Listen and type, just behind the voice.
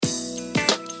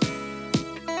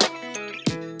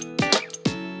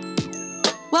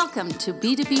Welcome to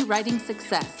B2B Writing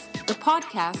Success, the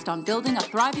podcast on building a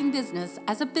thriving business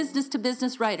as a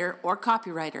business-to-business writer or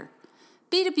copywriter.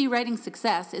 B2B Writing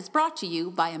Success is brought to you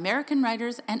by American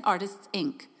Writers and Artists,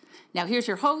 Inc. Now here's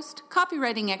your host,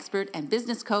 copywriting expert and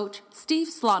business coach, Steve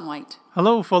Slonwhite.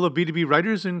 Hello, fellow B2B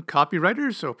writers and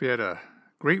copywriters. Hope you had a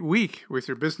great week with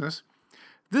your business.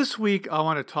 This week, I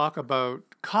want to talk about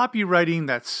copywriting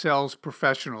that sells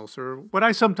professionals, or what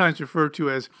I sometimes refer to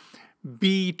as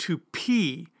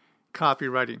B2P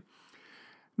copywriting.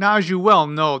 Now, as you well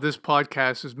know, this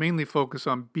podcast is mainly focused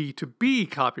on B2B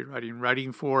copywriting,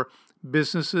 writing for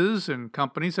businesses and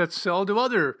companies that sell to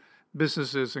other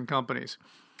businesses and companies.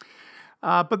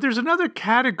 But there's another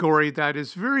category that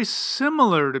is very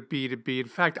similar to B2B. In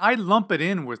fact, I lump it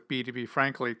in with B2B,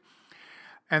 frankly,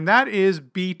 and that is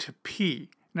B2P.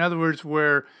 In other words,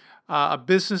 where a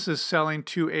business is selling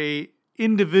to a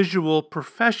individual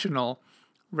professional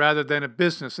rather than a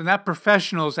business. And that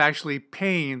professional is actually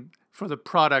paying for the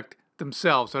product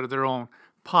themselves out of their own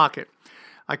pocket.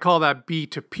 I call that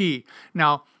B2P.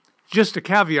 Now, just a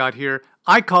caveat here,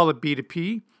 I call it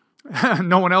B2P.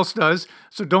 No one else does.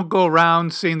 So don't go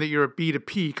around saying that you're a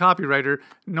B2P copywriter.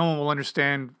 No one will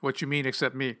understand what you mean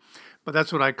except me. But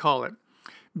that's what I call it.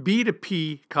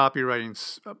 B2P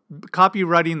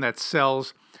copywriting that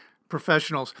sells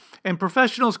professionals. And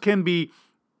professionals can be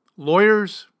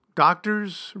lawyers,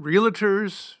 doctors,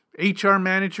 realtors, HR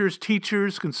managers,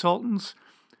 teachers, consultants,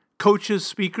 coaches,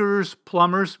 speakers,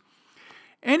 plumbers.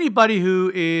 Anybody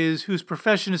whose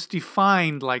profession is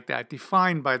defined like that,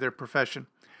 defined by their profession.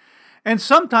 And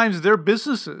sometimes they're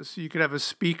businesses. You could have a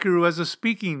speaker who has a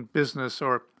speaking business,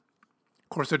 or of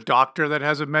course, a doctor that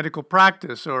has a medical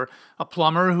practice, or a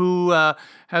plumber who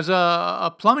has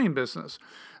a plumbing business.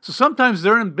 So sometimes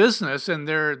they're in business, and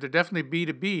they're definitely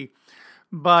B2B.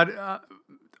 But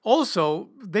also,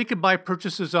 they could buy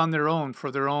purchases on their own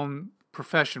for their own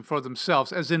profession, for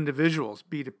themselves as individuals,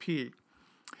 B2P.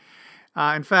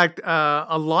 In fact,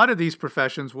 a lot of these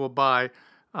professions will buy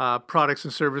products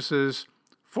and services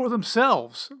for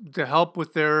themselves to help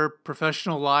with their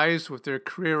professional lives, with their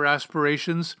career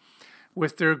aspirations,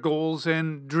 with their goals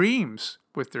and dreams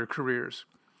with their careers.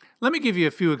 Let me give you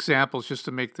a few examples just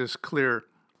to make this clear.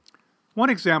 One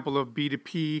example of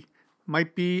B2P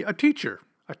might be a teacher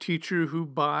who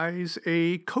buys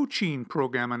a coaching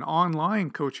program, an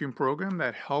online coaching program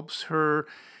that helps her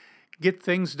get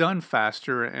things done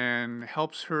faster and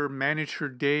helps her manage her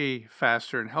day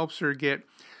faster and helps her get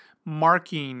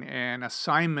marking and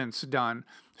assignments done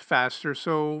faster,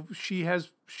 so she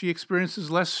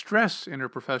experiences less stress in her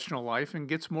professional life and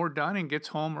gets more done and gets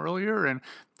home earlier and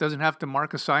doesn't have to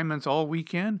mark assignments all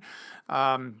weekend.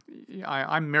 I'm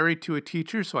married to a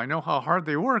teacher, so I know how hard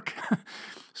they work.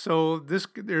 So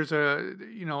there's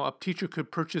a teacher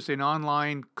could purchase an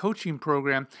online coaching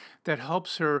program that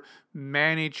helps her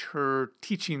manage her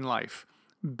teaching life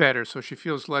better, so she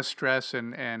feels less stress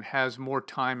and has more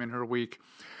time in her week.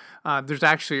 There's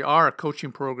actually are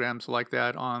coaching programs like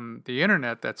that on the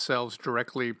internet that sells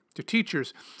directly to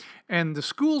teachers. And the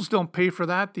schools don't pay for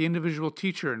that. The individual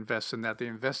teacher invests in that. They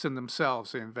invest in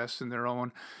themselves. They invest in their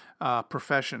own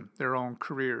profession, their own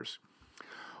careers.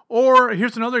 Or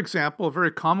here's another example, a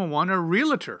very common one, a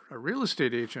realtor, a real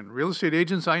estate agent. Real estate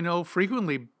agents I know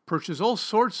frequently purchase all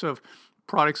sorts of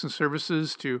products and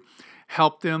services to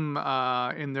help them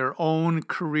in their own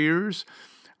careers.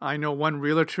 I know one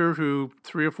realtor who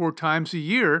 3 or 4 times a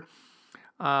year,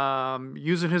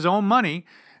 using his own money,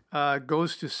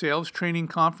 goes to sales training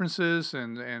conferences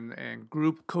and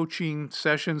group coaching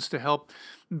sessions to help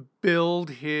build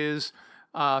his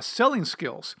selling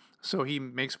skills. So he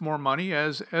makes more money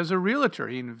as a realtor.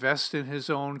 He invests in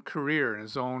his own career, in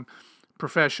his own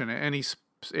profession, and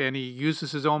he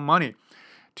uses his own money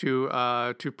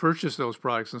to purchase those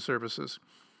products and services.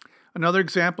 Another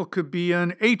example could be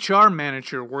an HR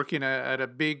manager working at a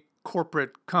big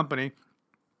corporate company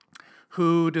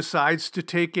who decides to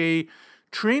take a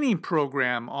training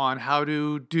program on how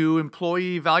to do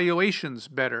employee evaluations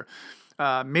better.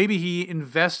 Maybe he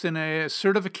invests in a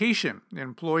certification,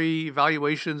 employee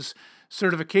evaluations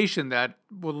certification that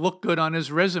will look good on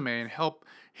his resume and help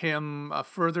him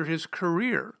further his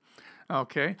career.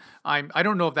 Okay, I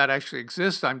don't know if that actually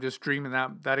exists. I'm just dreaming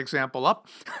that example up,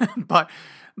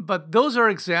 But those are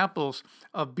examples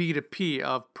of B2P,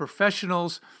 of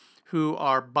professionals who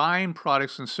are buying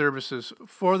products and services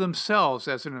for themselves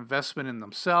as an investment in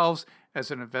themselves, as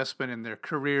an investment in their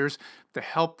careers, to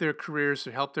help their careers,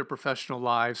 to help their professional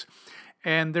lives.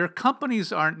 And their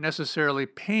companies aren't necessarily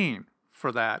paying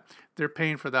for that. They're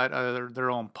paying for that out of their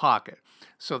own pocket.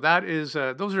 So that is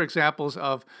those are examples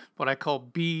of what I call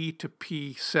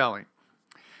B2P selling.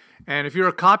 And if you're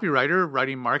a copywriter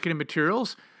writing marketing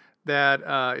materials that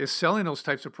is selling those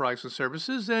types of products and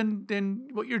services, then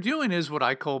what you're doing is what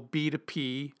I call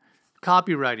B2P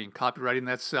copywriting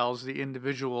that sells the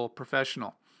individual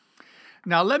professional.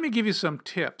 Now, let me give you some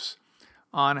tips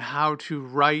on how to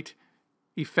write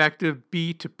effective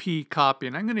B2P copy.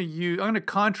 And I'm going to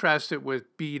contrast it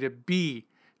with B2B,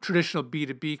 traditional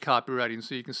B2B copywriting,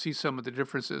 so you can see some of the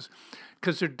differences.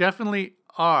 Because there definitely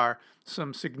are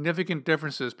some significant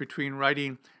differences between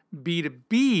writing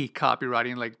B2B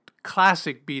copywriting, like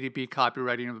classic B2B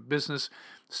copywriting of a business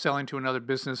selling to another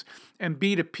business, and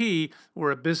B2P,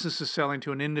 where a business is selling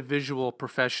to an individual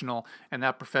professional, and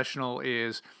that professional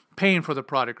is paying for the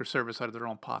product or service out of their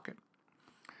own pocket.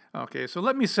 Okay, so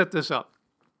let me set this up.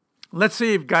 Let's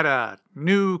say you've got a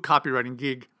new copywriting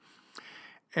gig,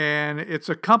 and it's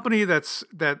a company that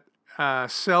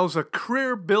sells a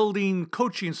career-building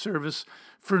coaching service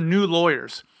for new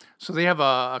lawyers. So they have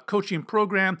a coaching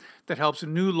program that helps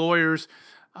new lawyers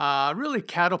really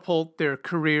catapult their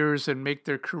careers and make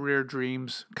their career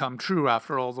dreams come true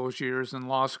after all those years in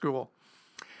law school.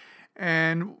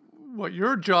 And what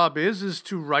your job is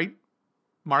to write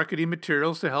marketing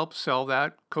materials to help sell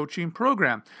that coaching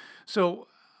program. So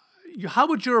how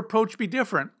would your approach be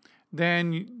different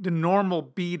than the normal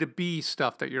B2B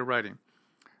stuff that you're writing?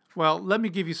 Well, let me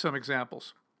give you some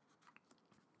examples.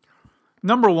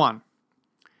 Number one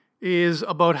is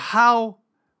about how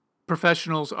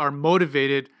professionals are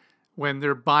motivated when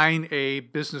they're buying a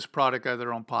business product out of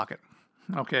their own pocket.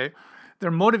 Okay?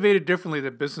 They're motivated differently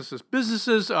than businesses.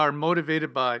 Businesses are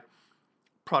motivated by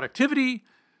productivity,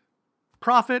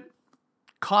 profit,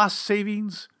 cost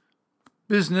savings,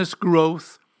 business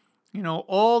growth.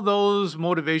 All those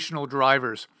motivational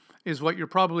drivers is what you're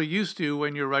probably used to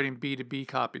when you're writing B2B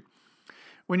copy.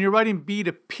 When you're writing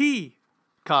B2P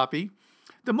copy,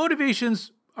 the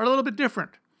motivations are a little bit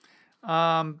different.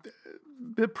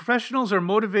 The professionals are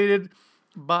motivated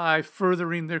by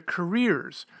furthering their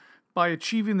careers, by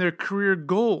achieving their career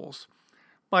goals,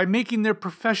 by making their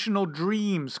professional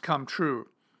dreams come true,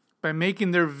 by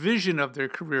making their vision of their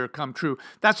career come true.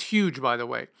 That's huge, by the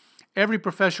way. Every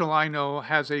professional I know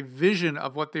has a vision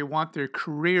of what they want their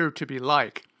career to be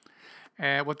like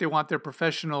and what they want their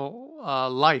professional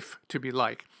life to be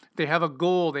like. They have a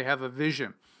goal, they have a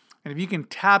vision. And if you can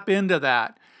tap into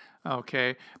that,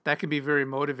 okay, that can be very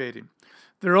motivating.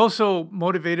 They're also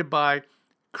motivated by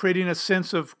creating a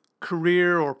sense of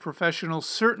career or professional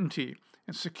certainty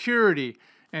and security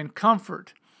and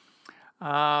comfort.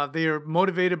 They are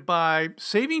motivated by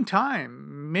saving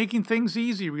time, making things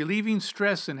easy, relieving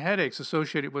stress and headaches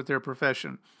associated with their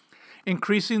profession,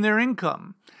 increasing their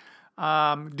income,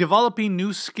 developing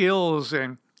new skills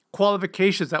and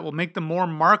qualifications that will make them more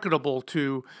marketable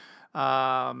to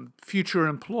future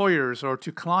employers or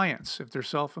to clients if they're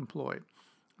self-employed.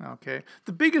 Okay.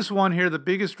 The biggest one here, the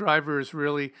biggest driver is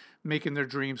really making their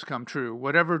dreams come true.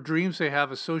 Whatever dreams they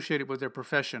have associated with their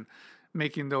profession,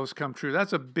 making those come true.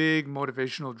 That's a big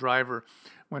motivational driver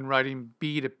when writing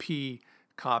B2P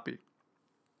copy.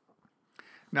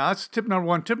 Now, that's tip number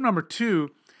one. Tip number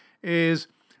two is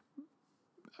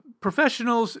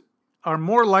professionals are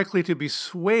more likely to be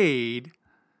swayed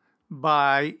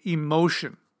by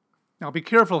emotion. Now, be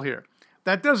careful here.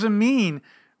 That doesn't mean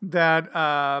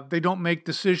that they don't make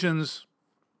decisions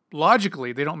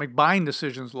logically. They don't make buying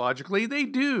decisions logically. They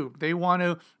do. They want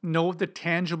to know what the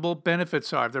tangible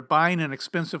benefits are. If they're buying an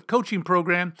expensive coaching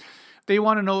program, they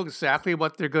want to know exactly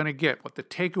what they're going to get, what the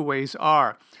takeaways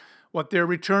are, what their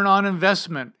return on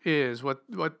investment is, what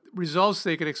results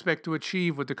they could expect to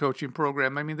achieve with the coaching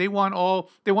program. I mean, they want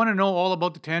to know all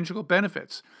about the tangible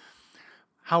benefits.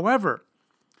 However,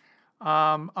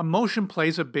 emotion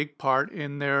plays a big part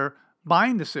in their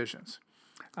buying decisions.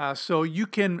 So you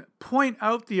can point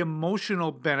out the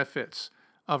emotional benefits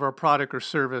of our product or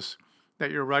service that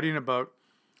you're writing about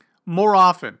more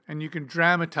often, and you can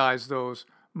dramatize those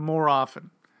more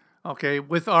often. Okay,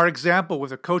 with our example,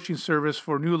 with a coaching service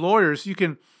for new lawyers, you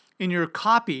can, in your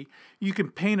copy, you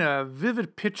can paint a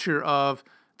vivid picture of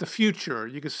the future.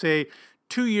 You could say,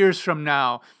 2 years from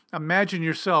now, imagine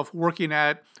yourself working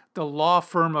at the law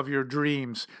firm of your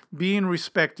dreams, being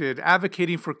respected,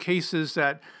 advocating for cases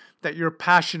that you're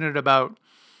passionate about,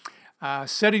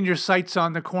 setting your sights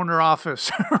on the corner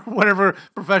office, or whatever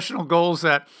professional goals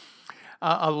that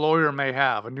a lawyer may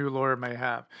have, a new lawyer may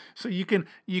have. So you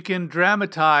can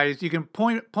dramatize, you can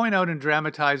point out and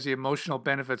dramatize the emotional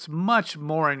benefits much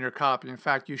more in your copy. In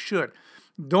fact, you should.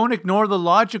 Don't ignore the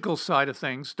logical side of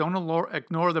things. Don't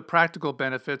ignore the practical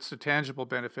benefits, the tangible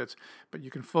benefits, but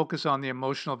you can focus on the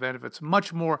emotional benefits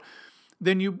much more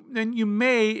than you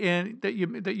may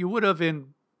that you would have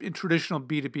in in traditional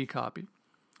B2B copy.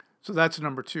 So that's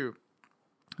number 2.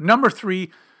 Number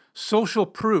 3, social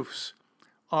proofs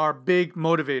are big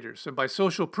motivators. And by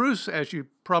social proofs, as you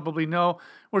probably know,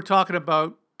 we're talking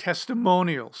about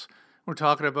testimonials. We're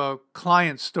talking about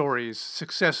client stories,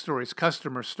 success stories,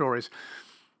 customer stories.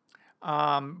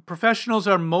 Professionals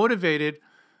are motivated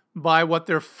by what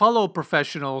their fellow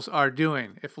professionals are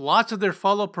doing. If lots of their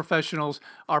fellow professionals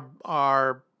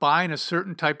are buying a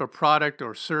certain type of product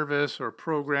or service or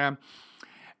program,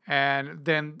 and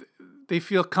then they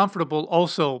feel comfortable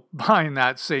also buying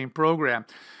that same program.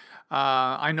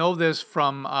 I know this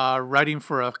from writing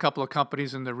for a couple of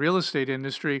companies in the real estate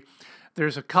industry.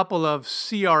 There's a couple of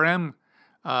CRM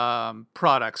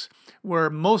products where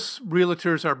most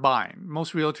realtors are buying.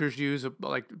 Most realtors use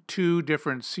like 2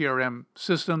 different CRM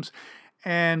systems,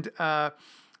 and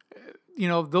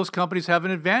those companies have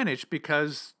an advantage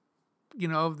because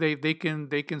they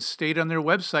can state on their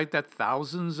website that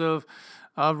thousands of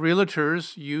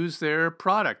realtors use their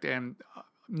product, and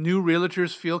new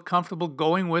realtors feel comfortable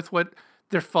going with what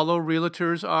their fellow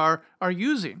realtors are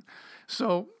using.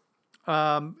 So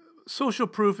social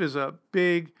proof is a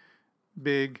big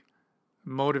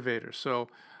motivator. So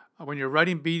when you're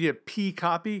writing B2P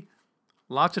copy,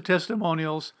 lots of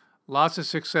testimonials, lots of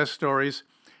success stories.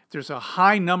 There's a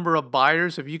high number of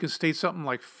buyers. If you can state something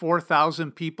like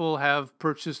 4,000 people have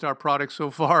purchased our product so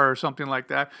far or something like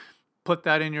that, put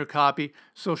that in your copy.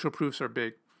 Social proofs are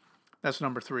big. That's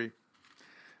number 3.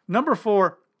 Number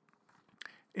 4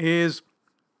 is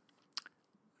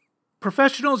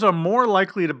professionals are more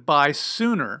likely to buy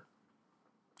sooner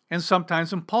and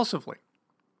sometimes impulsively.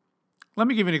 Let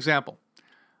me give you an example.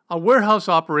 A warehouse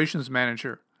operations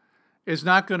manager is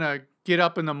not going to get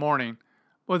up in the morning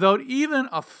without even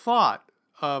a thought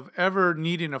of ever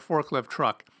needing a forklift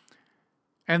truck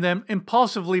and then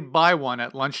impulsively buy one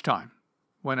at lunchtime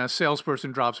when a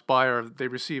salesperson drops by, or they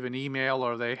receive an email,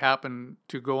 or they happen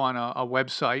to go on a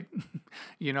website,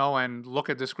 and look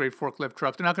at this great forklift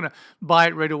truck. They're not going to buy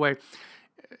it right away.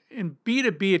 In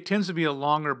B2B, it tends to be a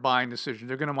longer buying decision.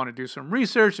 They're going to want to do some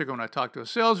research. They're going to talk to a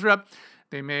sales rep.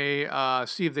 They may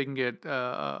see if they can get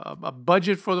a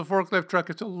budget for the forklift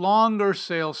truck. It's a longer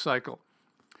sales cycle.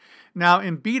 Now,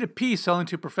 in B2P, selling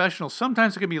to professionals,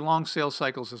 sometimes it can be long sales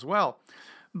cycles as well.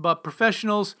 But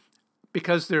professionals,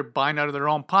 because they're buying out of their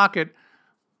own pocket,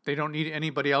 they don't need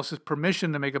anybody else's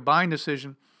permission to make a buying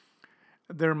decision.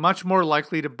 They're much more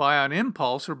likely to buy on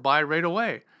impulse or buy right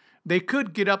away. They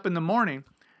could get up in the morning.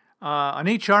 An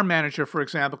HR manager, for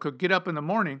example, could get up in the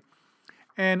morning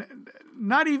and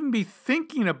not even be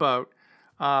thinking about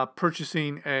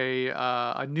purchasing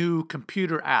a new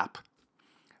computer app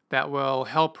that will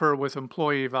help her with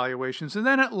employee evaluations. And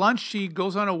then at lunch, she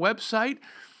goes on a website,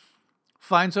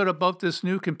 finds out about this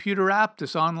new computer app,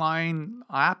 this online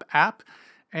app,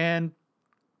 and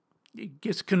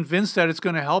gets convinced that it's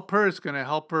going to help her. It's going to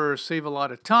help her save a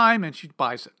lot of time, and she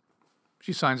buys it.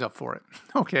 She signs up for it.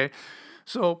 Okay,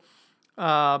 so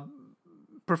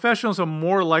professionals are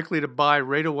more likely to buy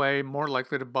right away, more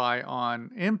likely to buy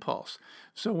on impulse.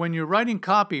 So when you're writing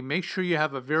copy, make sure you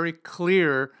have a very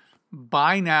clear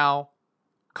buy now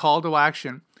call to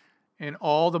action in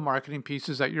all the marketing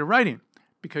pieces that you're writing,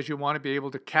 because you want to be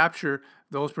able to capture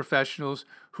those professionals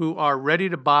who are ready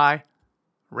to buy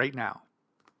right now.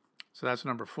 So that's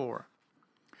number 4.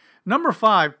 Number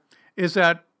 5 is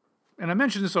that, and I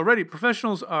mentioned this already,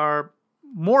 professionals are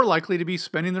more likely to be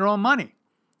spending their own money.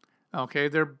 Okay,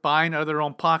 they're buying out of their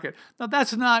own pocket. Now,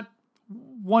 that's not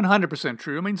 100%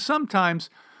 true. I mean, sometimes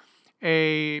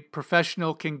a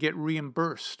professional can get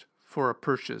reimbursed for a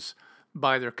purchase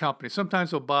by their company.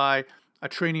 Sometimes they'll buy a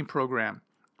training program,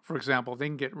 for example. They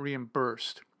can get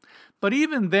reimbursed. But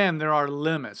even then, there are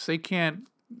limits. They don't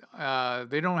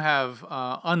have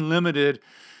unlimited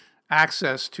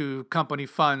access to company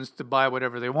funds to buy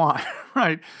whatever they want,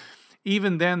 right?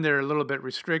 Even then, they're a little bit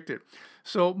restricted.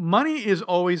 So money is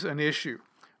always an issue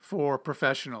for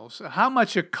professionals. How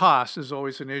much it costs is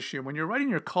always an issue. When you're writing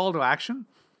your call to action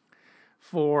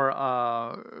for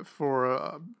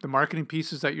the marketing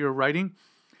pieces that you're writing,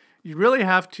 you really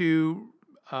have to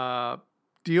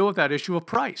deal with that issue of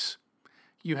price.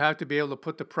 You have to be able to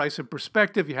put the price in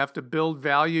perspective. You have to build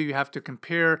value. You have to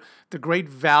compare the great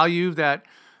value that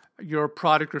your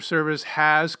product or service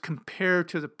has compared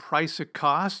to the price it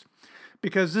costs,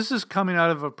 because this is coming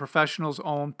out of a professional's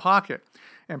own pocket.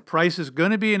 And price is going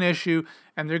to be an issue,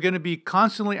 and they're going to be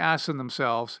constantly asking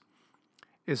themselves,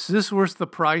 is this worth the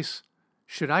price?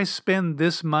 Should I spend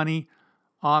this money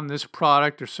on this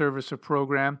product or service or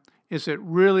program? Is it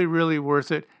really, really worth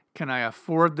it? Can I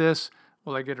afford this?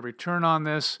 Will I get a return on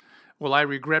this? Will I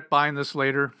regret buying this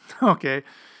later? Okay.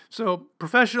 So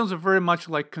professionals are very much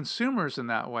like consumers in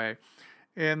that way,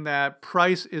 in that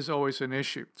price is always an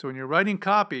issue. So when you're writing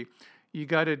copy, you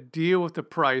got to deal with the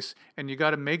price, and you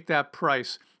got to make that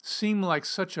price seem like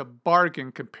such a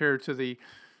bargain compared to the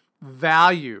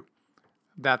value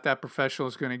that professional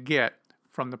is going to get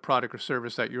from the product or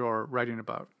service that you're writing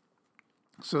about.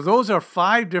 So those are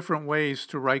 5 different ways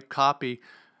to write copy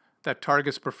that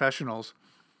targets professionals,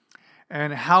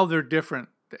 and how they're different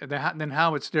than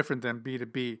how it's different than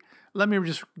B2B. Let me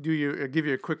just give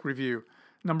you a quick review.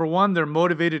 Number 1, they're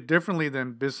motivated differently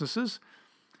than businesses.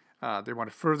 They want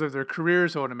to further their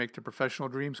careers. They want to make their professional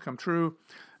dreams come true.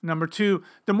 Number 2,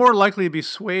 they're more likely to be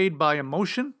swayed by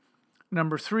emotion.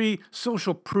 Number 3,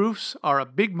 social proofs are a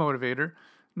big motivator.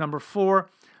 Number 4,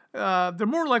 they're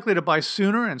more likely to buy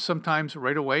sooner and sometimes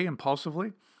right away,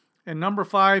 impulsively. And number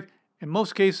 5, in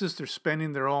most cases, they're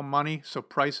spending their own money, so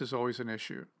price is always an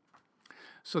issue.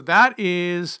 So that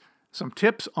is some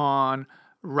tips on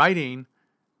writing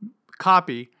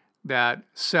copy that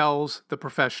sells the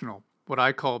professional, what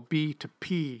I call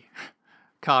B2P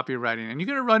copywriting. And you're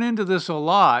going to run into this a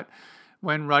lot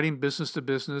when writing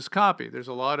business-to-business copy. There's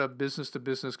a lot of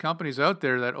business-to-business companies out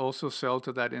there that also sell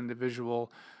to that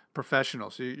individual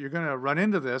professional. So you're going to run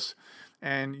into this,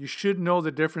 and you should know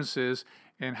the differences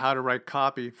in how to write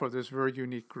copy for this very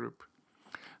unique group.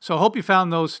 So I hope you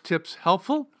found those tips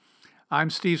helpful. I'm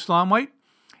Steve Slaunwhite,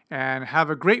 and have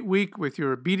a great week with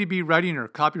your B2B writing or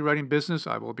copywriting business.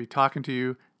 I will be talking to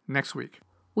you next week.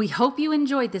 We hope you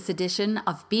enjoyed this edition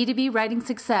of B2B Writing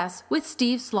Success with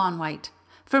Steve Slaunwhite.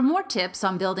 For more tips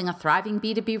on building a thriving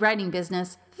B2B writing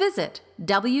business, visit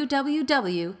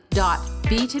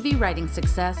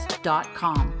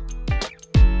www.b2bwritingsuccess.com.